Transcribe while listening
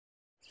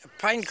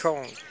Paint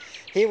Kong.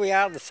 Here we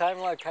are at the same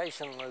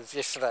location as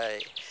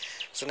yesterday.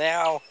 So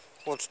now,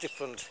 what's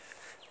different?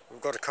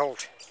 We've got a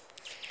Colt.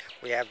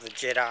 We have the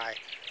Jedi.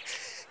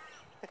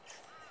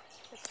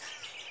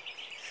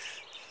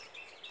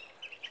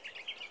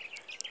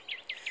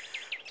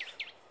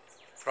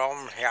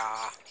 From here,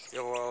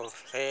 you will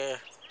hear...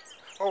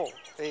 Oh,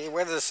 the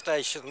weather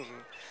station.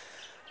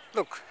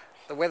 Look,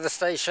 the weather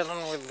station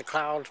with the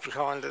clouds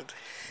behind it.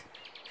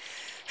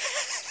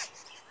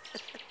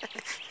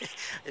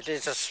 It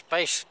is a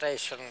space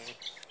station.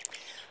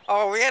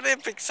 Oh, we had an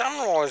epic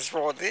sunrise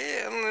right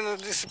there and then it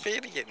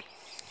disappeared again.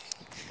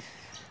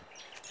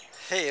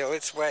 Here,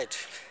 let's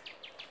wait.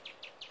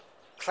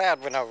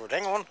 Cloud went over it.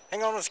 Hang on,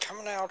 it's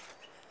coming out.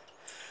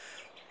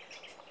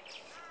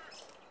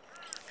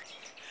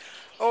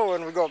 Oh,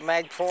 and we got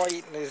Magpie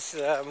eating his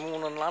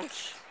morning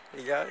lunch.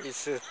 There you go.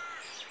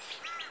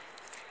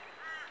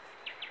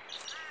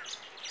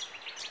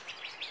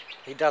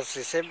 He does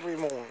this every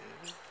morning.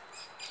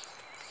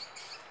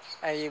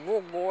 And you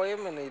walk by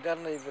him and he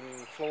doesn't even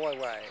fly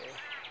away.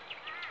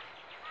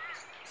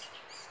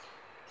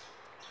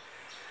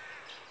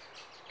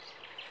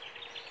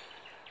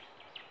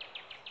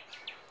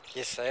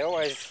 Yes, they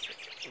always,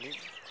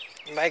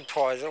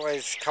 magpies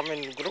always come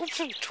in groups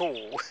of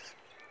two.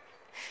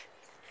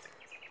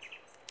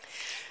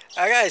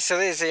 Okay, so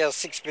there's our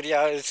 6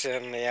 videos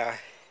and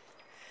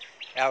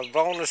our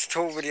bonus 2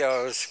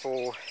 videos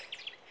for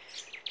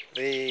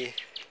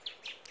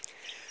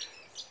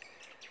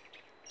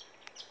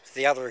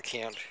the other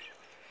account.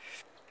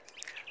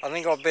 I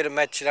think I better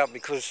match it up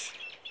because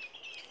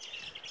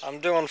I'm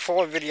doing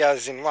 5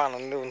 videos in one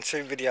and doing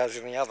 2 videos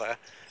in the other,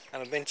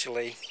 and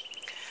eventually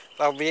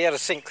they'll be out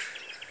of sync.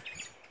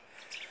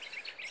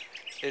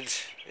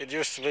 It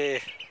used to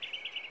be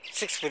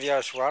 6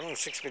 videos for one and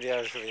 6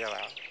 videos for the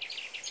other.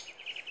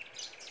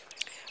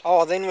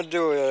 Oh, then we'll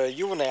do a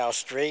YouNow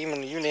stream,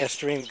 and the YouNow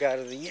stream will go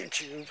to the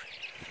YouTube.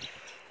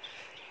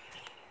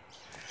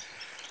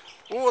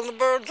 Oh, and the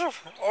birds are...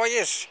 Oh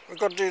yes, we've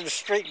got to do the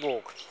street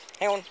walk.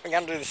 Hang on, we're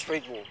going to do the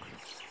street walk.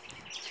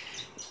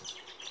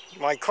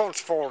 My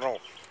Colt's fallen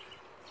off.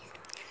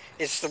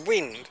 It's the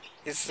wind.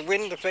 It's the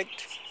wind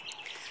effect.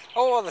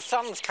 Oh, the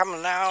sun's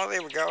coming now.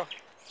 There we go.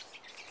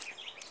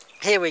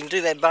 Here, we can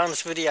do that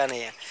bonus video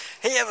now.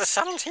 Here, the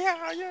sun's here,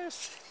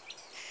 yes.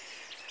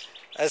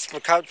 As my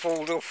coat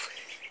falls off.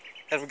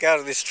 And we go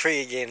to this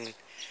tree again. Here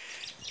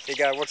you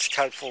go, watch the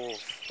coat fall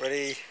off.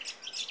 Ready?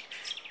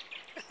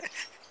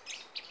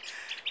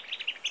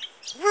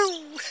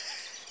 Woo!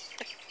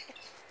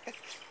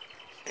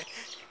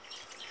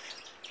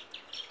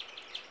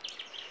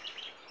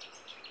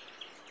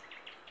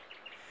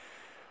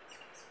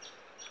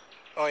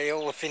 Oh yeah,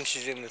 all the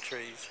finches in the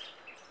trees.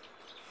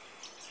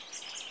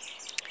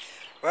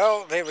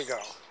 Well, there we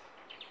go.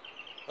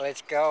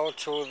 Let's go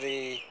to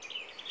the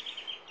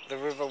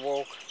river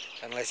walk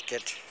and let's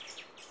get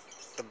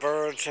the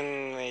birds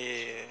and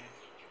the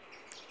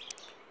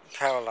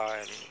power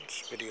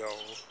lines video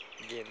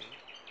again.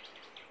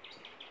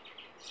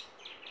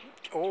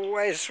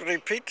 Always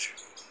repeat,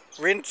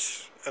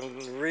 rinse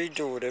and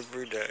redo it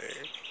every day.